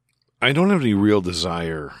I don't have any real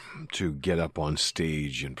desire to get up on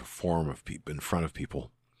stage and perform in front of people.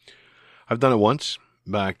 I've done it once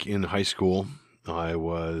back in high school. I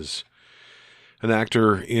was an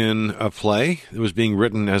actor in a play that was being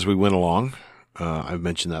written as we went along. I've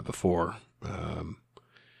mentioned that before.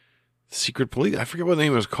 Secret Police. I forget what the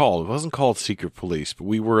name was called. It wasn't called Secret Police, but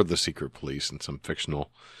we were the Secret Police in some fictional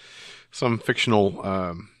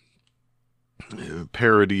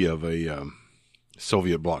parody of a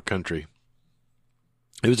Soviet bloc country.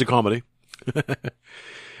 It was a comedy.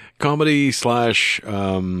 Comedy slash,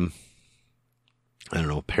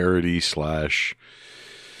 parody slash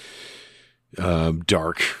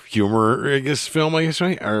dark humor, film,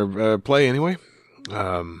 right? Or play anyway.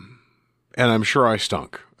 And I'm sure I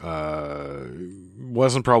stunk.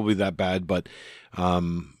 Wasn't probably that bad, but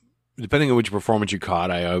depending on which performance you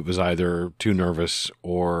caught, I was either too nervous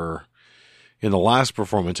or in the last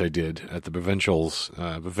performance I did at the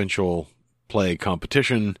provincial play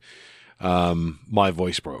competition, my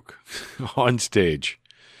voice broke on stage.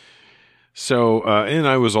 So, and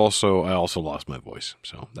I also lost my voice.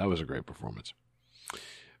 So that was a great performance.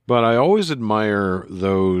 But I always admire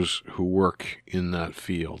those who work in that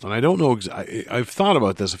field. And I don't know, I've thought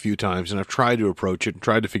about this a few times and I've tried to approach it and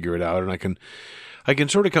tried to figure it out. And I can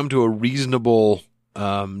sort of come to a reasonable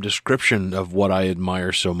description of what I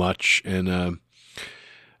admire so much, and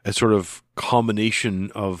a sort of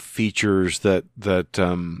combination of features that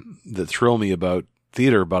thrill me about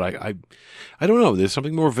theater. But I don't know. There's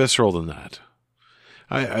something more visceral than that.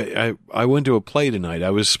 I went to a play tonight. I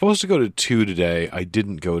was supposed to go to 2 today. I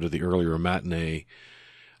didn't go to the earlier matinee.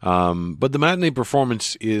 But the matinee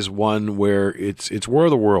performance is one where it's War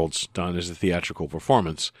of the Worlds done as a theatrical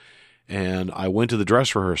performance. And I went to the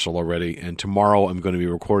dress rehearsal already, and tomorrow I'm going to be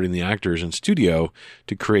recording the actors in studio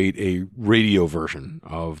to create a radio version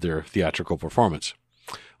of their theatrical performance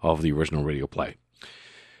of the original radio play.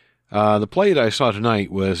 The play that I saw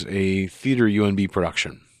tonight was a Theatre UNB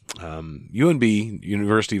production. UNB,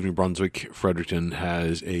 University of New Brunswick, Fredericton,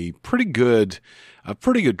 has a pretty good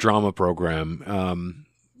drama program.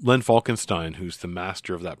 Len Falkenstein, who's the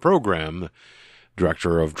master of that program,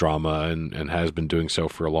 director of drama and has been doing so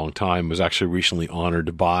for a long time, was actually recently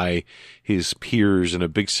honored by his peers in a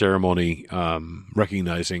big ceremony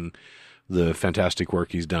recognizing the fantastic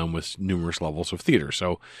work he's done with numerous levels of theater.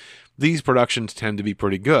 So these productions tend to be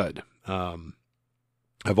pretty good.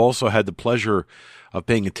 I've also had the pleasure of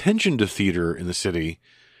paying attention to theater in the city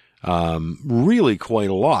really quite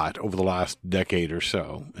a lot over the last decade or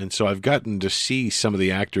so. And so I've gotten to see some of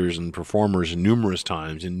the actors and performers numerous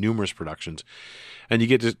times in numerous productions. And you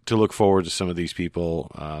get to look forward to some of these people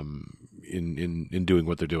in doing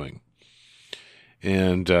what they're doing.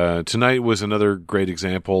 And tonight was another great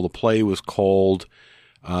example. The play was called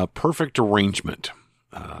Perfect Arrangement.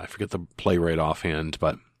 I forget the playwright offhand,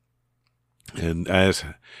 and as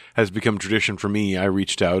has become tradition for me, I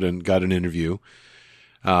reached out and got an interview.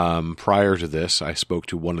 Prior to this, I spoke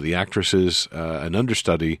to one of the actresses, an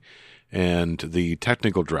understudy, and the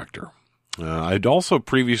technical director. I'd also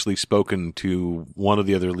previously spoken to one of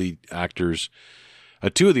the other lead actors,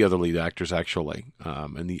 two of the other lead actors actually,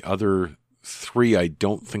 and the other 3 I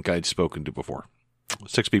don't think I'd spoken to before.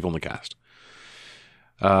 6 people in the cast.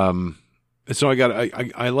 So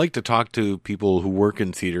I like to talk to people who work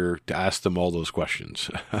in theater to ask them all those questions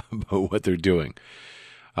about what they're doing.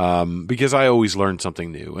 Because I always learn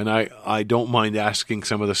something new, and I don't mind asking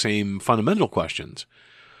some of the same fundamental questions.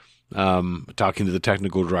 Talking to the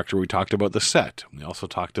technical director, we talked about the set. We also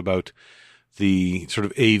talked about the sort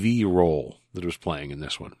of AV role that it was playing in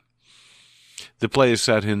this one. The play is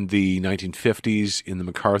set in the 1950s in the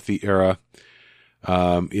McCarthy era.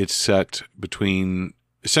 It's set between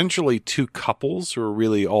essentially 2 couples who are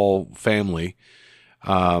really all family,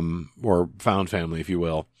 or found family, if you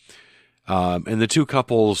will. And the 2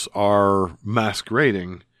 couples are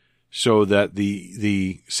masquerading so that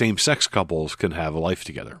the same-sex couples can have a life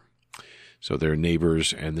together. So they're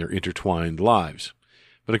neighbors and they're intertwined lives.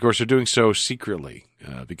 But of course, they're doing so secretly,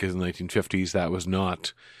 because in the 1950s, that was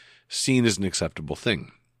not seen as an acceptable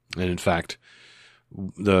thing. And in fact,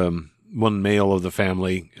 the one male of the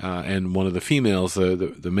family and one of the females,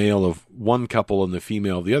 the male of one couple and the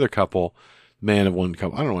female of the other couple, man of one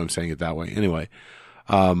couple, I don't know why I'm saying it that way. Anyway,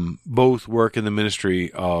 both work in the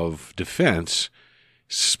Ministry of Defense,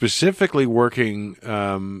 specifically working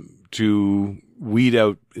to weed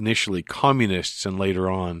out initially communists and later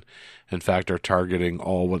on, in fact, are targeting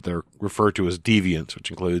all what they're referred to as deviants, which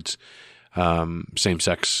includes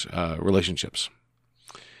same-sex relationships.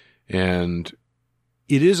 And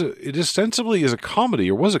it ostensibly is a comedy,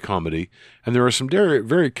 or was a comedy, and there are some very,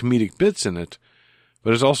 very comedic bits in it,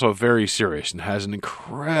 but it's also very serious and has an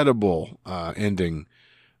incredible ending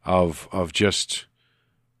of just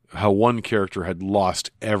how one character had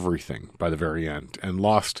lost everything by the very end, and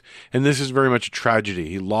this is very much a tragedy.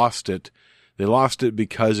 He lost it. They lost it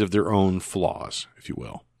because of their own flaws, if you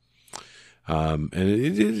will. And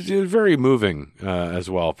it's very moving as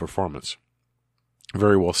well, performance.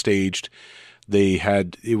 Very well staged.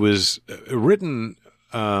 It was written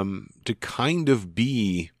to kind of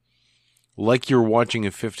be like you're watching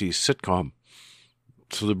a 50s sitcom.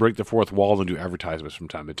 So they break the fourth wall and do advertisements from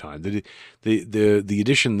time to time. The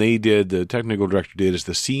addition they did, the technical director did, is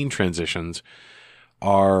the scene transitions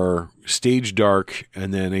are stage dark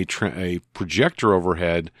and then a projector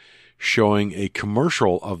overhead showing a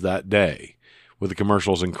commercial of that day, with the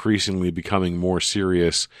commercials increasingly becoming more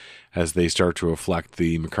serious as they start to reflect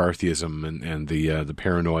the McCarthyism and the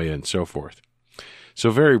paranoia and so forth. So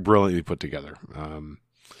very brilliantly put together.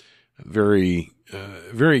 Very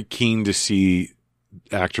keen to see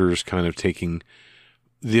actors kind of taking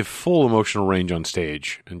the full emotional range on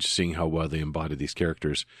stage and just seeing how well they embody these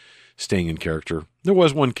characters, staying in character. There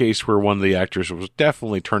was one case where one of the actors was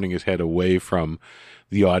definitely turning his head away from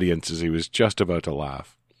the audience as he was just about to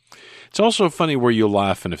laugh. It's also funny where you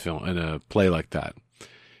laugh in a play like that,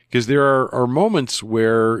 because there are moments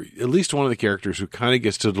where at least one of the characters who kind of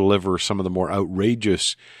gets to deliver some of the more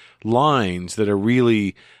outrageous lines that are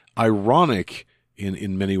really ironic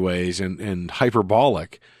in many ways and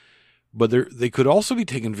hyperbolic, but they could also be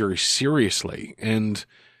taken very seriously. And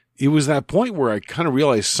it was that point where I kind of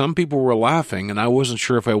realized some people were laughing and I wasn't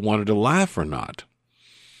sure if I wanted to laugh or not.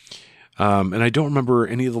 And I don't remember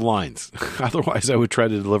any of the lines. Otherwise, I would try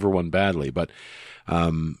to deliver one badly. But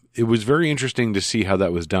it was very interesting to see how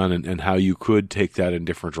that was done and how you could take that in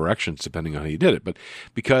different directions depending on how you did it. But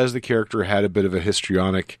because the character had a bit of a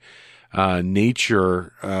histrionic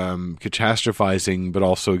nature, catastrophizing, but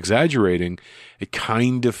also exaggerating, it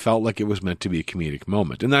kind of felt like it was meant to be a comedic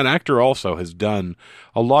moment. And that actor also has done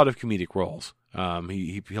a lot of comedic roles.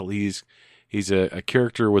 He's a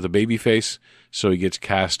character with a baby face, so he gets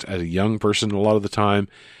cast as a young person a lot of the time.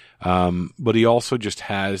 But he also just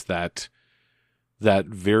has that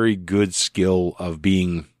very good skill of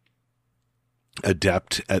being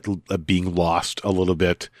adept at being lost a little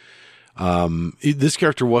bit. This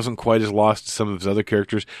character wasn't quite as lost as some of his other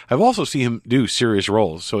characters. I've also seen him do serious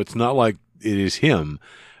roles, so it's not like it is him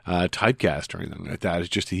typecast or anything like that. It's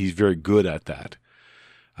just that he's very good at that.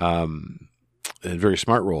 And very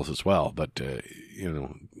smart roles as well, but,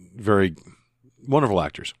 very wonderful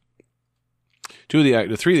actors. Three of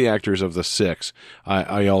the actors of the six,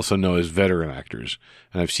 I also know as veteran actors,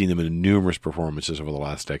 and I've seen them in numerous performances over the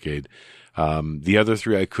last decade. The other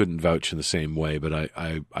three I couldn't vouch in the same way, but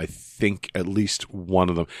I think at least one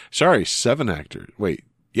of them, seven actors.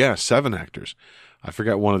 Seven actors. I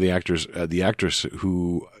forgot one of the actors, the actress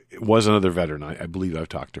who was another veteran. I believe I've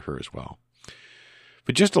talked to her as well.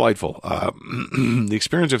 But just delightful. The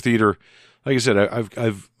experience of theater, like I said,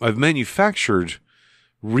 I've manufactured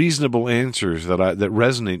reasonable answers that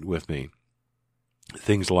resonate with me.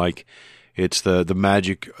 Things like it's the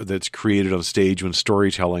magic that's created on stage when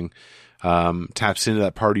storytelling taps into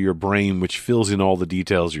that part of your brain which fills in all the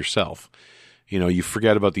details yourself. You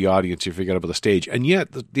forget about the audience, you forget about the stage, and yet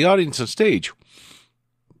the audience on stage,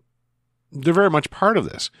 they're very much part of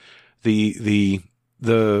this. The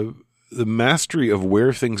mastery of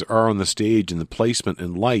where things are on the stage and the placement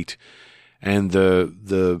and light and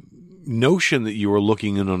the notion that you are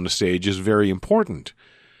looking in on the stage is very important.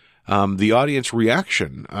 The audience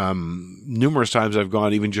reaction, numerous times I've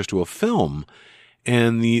gone even just to a film,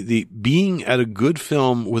 and the being at a good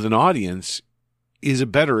film with an audience is a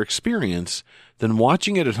better experience than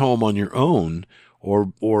watching it at home on your own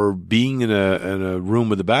or being in a room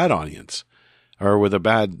with a bad audience or with a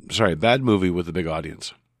bad movie with a big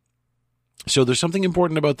audience. So there's something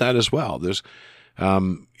important about that as well. There's,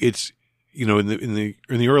 it's, in the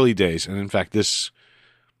early days, and in fact, this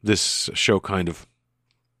show kind of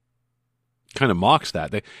mocks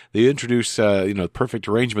that. They introduce, perfect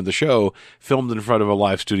arrangement of the show filmed in front of a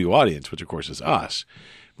live studio audience, which of course is us.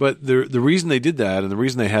 But the reason they did that and the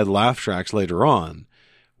reason they had laugh tracks later on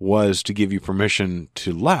was to give you permission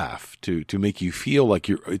to laugh, to make you feel like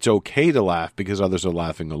it's okay to laugh because others are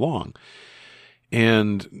laughing along.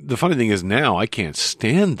 And the funny thing is now I can't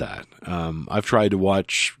stand that. I've tried to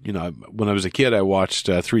watch, when I was a kid, I watched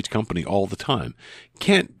Three's Company all the time.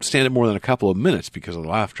 Can't stand it more than a couple of minutes because of the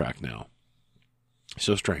laugh track now.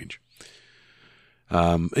 So strange.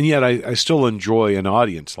 And yet I still enjoy an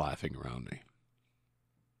audience laughing around me.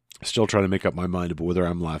 Still trying to make up my mind about whether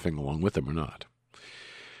I'm laughing along with them or not.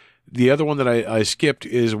 The other one that I skipped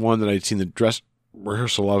is one that I'd seen the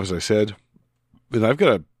rehearsal, as I said, and I've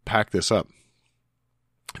got to pack this up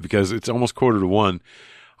because it's almost 1:45.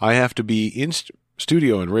 I have to be in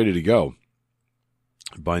studio and ready to go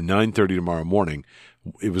by 9:30 tomorrow morning.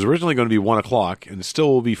 It was originally going to be 1:00, and it still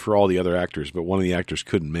will be for all the other actors, but one of the actors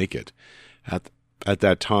couldn't make it at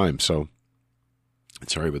that time. So,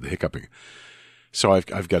 sorry about the hiccuping. So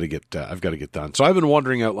I've got to get done. So I've been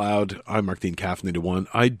wondering out loud. I'm Mark Dean, Caffeinated One.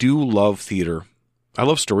 I do love theater. I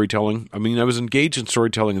love storytelling. I mean, I was engaged in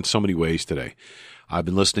storytelling in so many ways today. I've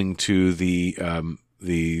been listening to the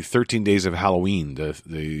 13 Days of Halloween,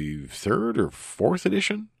 the third or fourth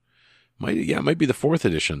edition. It might be the fourth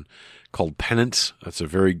edition, called Penance. That's a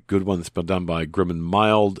very good one. That's been done by Grim and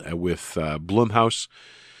Mild with Blumhouse.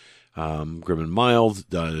 Grim and Mild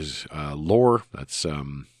does Lore. That's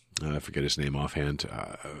I forget his name offhand.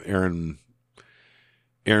 Aaron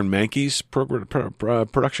Mankey's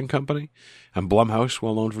production company, and Blumhouse,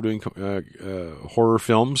 well known for doing horror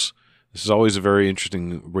films. This is always a very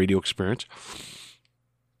interesting radio experience.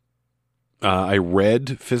 I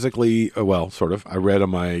read physically, sort of. I read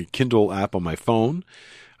on my Kindle app on my phone.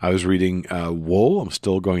 I was reading WOL. I'm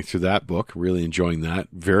still going through that book, really enjoying that,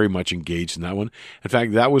 very much engaged in that one. In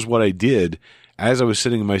fact, that was what I did as I was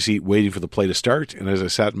sitting in my seat waiting for the play to start, and as I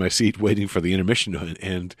sat in my seat waiting for the intermission to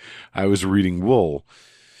end, I was reading WOL.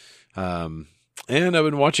 And I've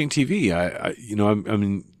been watching TV. I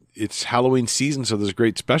mean, it's Halloween season, so there's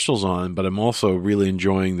great specials on, but I'm also really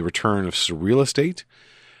enjoying the return of Surreal Estate.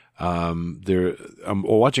 I'm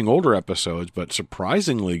watching older episodes, but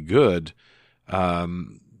surprisingly good.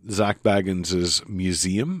 Zach Baggins'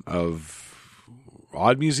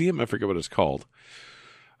 Odd Museum, I forget what it's called.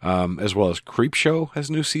 As well as Creepshow has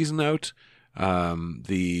a new season out.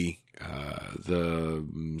 The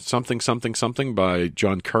something by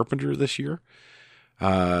John Carpenter this year.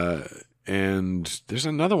 And there's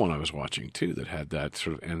another one I was watching too that had that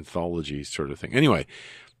sort of anthology sort of thing. Anyway,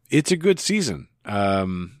 it's a good season.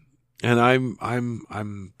 And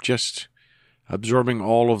I'm just absorbing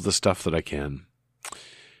all of the stuff that I can.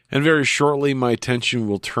 And very shortly, my attention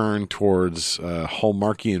will turn towards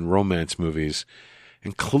Hallmarkian romance movies,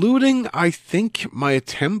 including, I think, my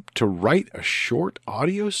attempt to write a short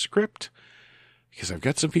audio script, because I've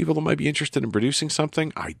got some people that might be interested in producing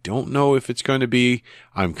something. I don't know if it's going to be,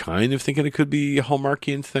 I'm kind of thinking it could be a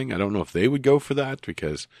Hallmarkian thing. I don't know if they would go for that,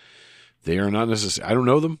 because they are not necessarily, I don't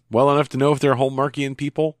know them well enough to know if they're Hallmarkian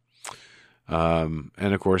people. And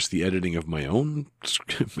of course, the editing of my own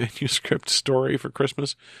manuscript story for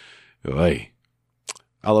Christmas. Hey,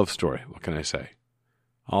 I love story. What can I say?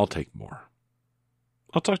 I'll take more.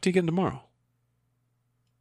 I'll talk to you again tomorrow.